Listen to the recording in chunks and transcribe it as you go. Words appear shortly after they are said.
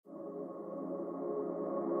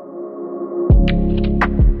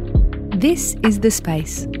This is The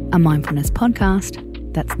Space, a mindfulness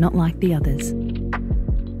podcast that's not like the others.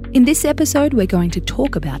 In this episode, we're going to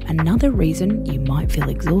talk about another reason you might feel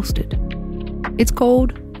exhausted. It's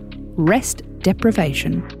called rest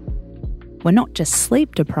deprivation. We're not just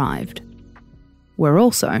sleep deprived, we're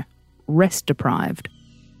also rest deprived.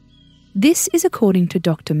 This is according to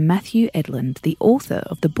Dr. Matthew Edlund, the author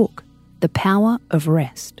of the book, The Power of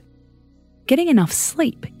Rest. Getting enough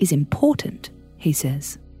sleep is important, he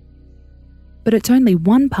says. But it's only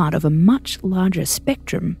one part of a much larger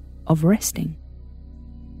spectrum of resting.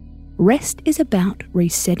 Rest is about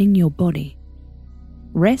resetting your body.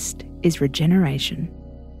 Rest is regeneration.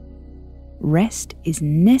 Rest is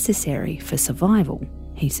necessary for survival,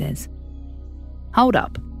 he says. Hold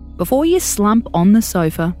up. Before you slump on the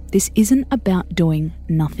sofa, this isn't about doing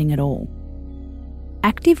nothing at all.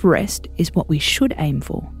 Active rest is what we should aim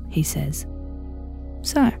for, he says.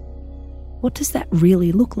 So, what does that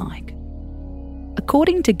really look like?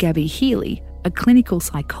 According to Gabby Healy, a clinical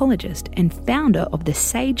psychologist and founder of the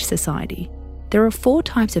SAGE Society, there are 4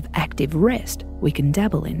 types of active rest we can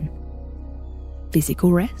dabble in.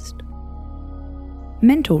 Physical rest,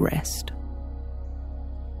 mental rest,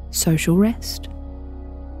 social rest,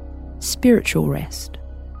 spiritual rest.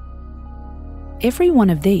 Every one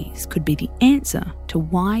of these could be the answer to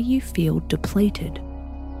why you feel depleted.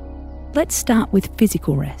 Let's start with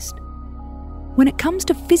physical rest. When it comes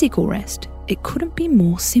to physical rest, it couldn't be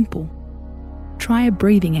more simple. Try a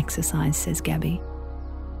breathing exercise, says Gabby.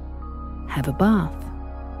 Have a bath.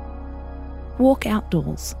 Walk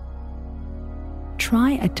outdoors.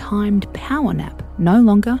 Try a timed power nap, no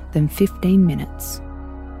longer than 15 minutes.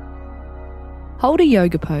 Hold a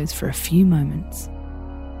yoga pose for a few moments.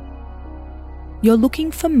 You're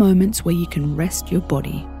looking for moments where you can rest your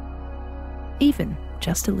body, even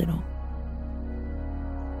just a little.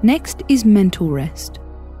 Next is mental rest.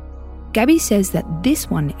 Gabby says that this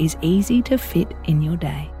one is easy to fit in your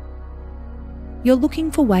day. You're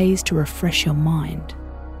looking for ways to refresh your mind.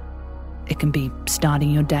 It can be starting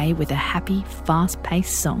your day with a happy,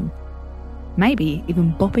 fast-paced song, maybe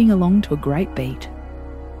even bopping along to a great beat.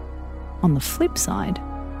 On the flip side,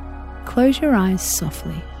 close your eyes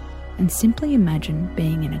softly and simply imagine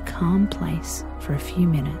being in a calm place for a few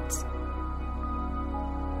minutes.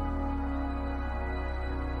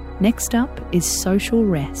 Next up is social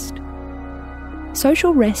rest.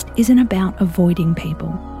 Social rest isn't about avoiding people.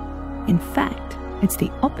 In fact, it's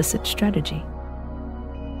the opposite strategy.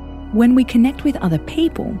 When we connect with other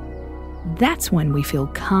people, that's when we feel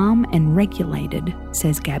calm and regulated,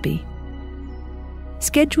 says Gabby.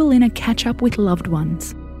 Schedule in a catch-up with loved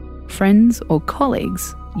ones, friends or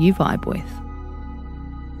colleagues you vibe with.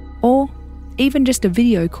 Or even just a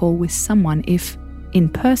video call with someone if in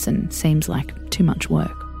person seems like too much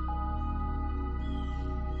work.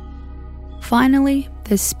 Finally,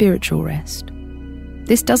 there's spiritual rest.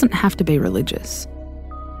 This doesn't have to be religious.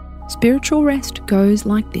 Spiritual rest goes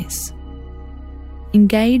like this.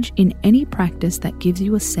 Engage in any practice that gives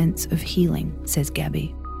you a sense of healing, says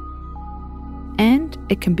Gabby. And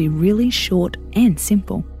it can be really short and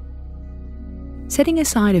simple. Setting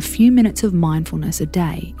aside a few minutes of mindfulness a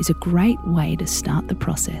day is a great way to start the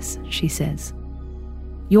process, she says.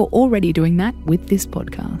 You're already doing that with this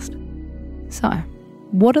podcast. So,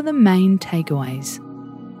 what are the main takeaways?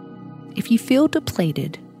 If you feel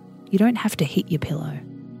depleted, you don't have to hit your pillow.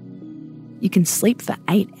 You can sleep for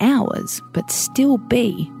 8 hours, but still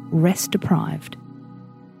be rest deprived.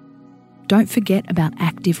 Don't forget about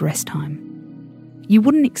active rest time. You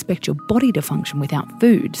wouldn't expect your body to function without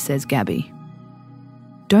food, says Gabby.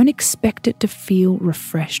 Don't expect it to feel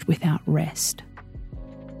refreshed without rest.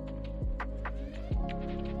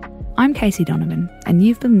 I'm Casey Donovan, and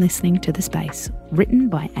you've been listening to The Space, written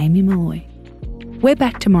by Amy Malloy. We're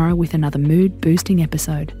back tomorrow with another mood-boosting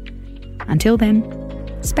episode. Until then,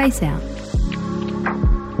 space out.